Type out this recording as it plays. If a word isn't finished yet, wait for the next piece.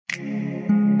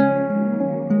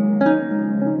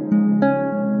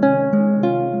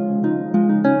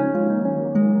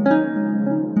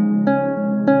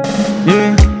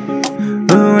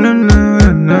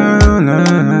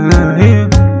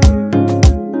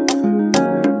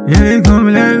Yeah, they call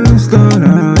me like a stone.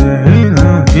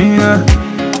 Yeah.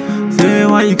 Say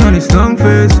why you call it strong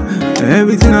face?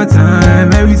 Everything at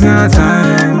time,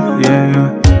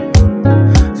 yeah.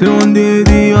 So one day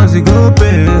the odds will go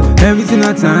pay. Everything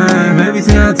at time,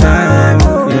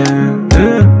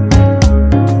 yeah.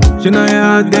 You know you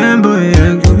out them boy,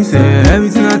 you say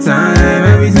everything at time.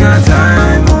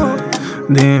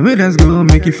 Then we just go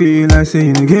make you feel like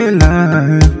saying you get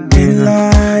life.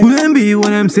 Wouldn't be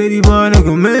what I'm saying, boy, no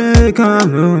go make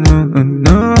come.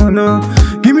 No.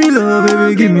 Give me love,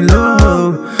 baby, give me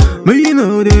love. But you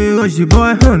know they watch you,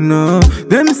 boy, oh no.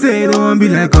 Them say they won't be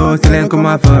like us till them come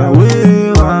out far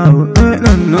away. Wow,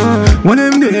 no. One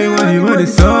of them day when you want to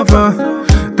suffer,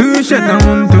 do shit that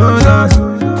won't do us.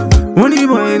 One the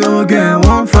boy don't get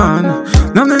one fan.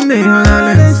 Now them day when I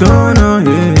let it stone,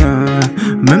 yeah.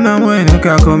 Remember when you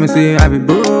can come and say I be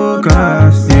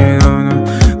bogus, yeah, no.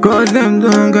 Cause them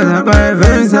done, cause I buy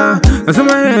Venza. And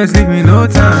somebody else leave me no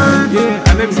time,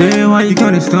 yeah. Say why you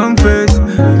got a strong face?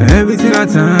 Everything at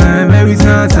time,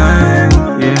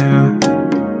 yeah.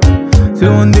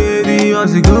 So one day the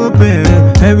odds will go pay.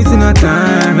 Everything at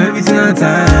time,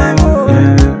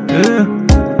 yeah.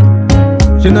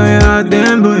 You know you out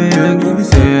them boy, you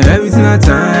say everything at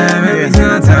time,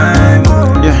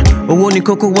 yeah. Owoni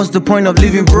Coco, what's the point of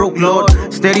living broke, Lord?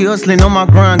 Steady hustling on my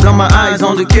grind, got my eyes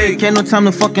on the cake. Ain't no time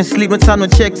to fucking sleep, no time to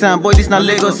check time. Boy, this not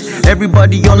Lagos,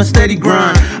 everybody on a steady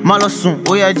grind. Malasun,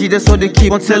 OIG, that's what they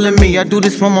keep on telling me. I do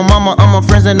this for my mama, all my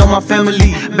friends and all my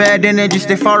family. Bad energy,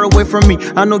 stay far away from me.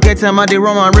 I know get time, I they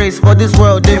run my race. For this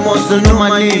world, they must know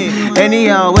my name.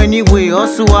 Anyhow, anyway,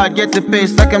 also I get the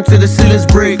pace, like I'm till the ceilings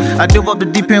break. I dove up the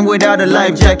deep end without a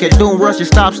life jacket. Don't rush it,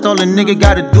 stop stalling, nigga,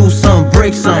 gotta do something,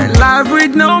 break something. Life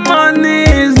with no money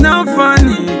is no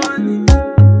funny.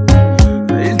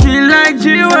 It's been like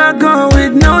G-Wagon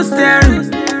with no steering.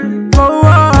 Oh,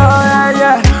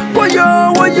 yeah. What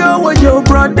yo,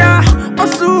 brother?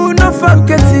 Also, no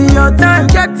forgetting your time.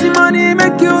 Get the money,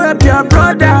 make you help your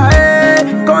brother. Hey,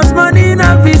 cause money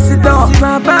na visitor.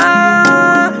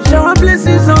 Baba, shower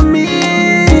blessings on me.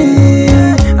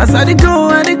 As I go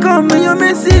and they come, and you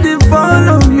may see they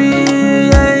follow me.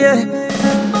 Yeah.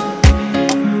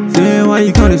 Say why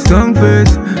you call it strong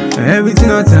face? Everything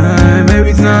at time,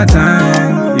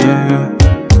 yeah.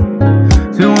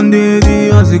 So one day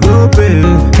the odds will go pay.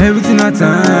 Everything at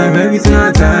time, yeah.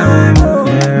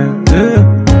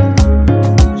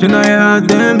 You know you out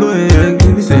them boy,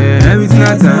 you say everything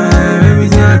at time.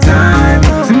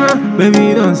 See my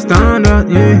baby don't stand up,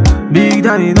 yeah. Big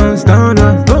daddy don't stand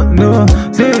up, don't know.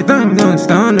 Say time don't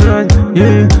stand up,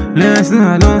 yeah. Last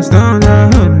night don't stand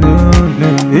up, no.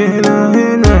 Yeah.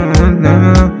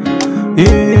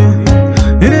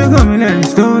 They coming at the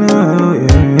stone.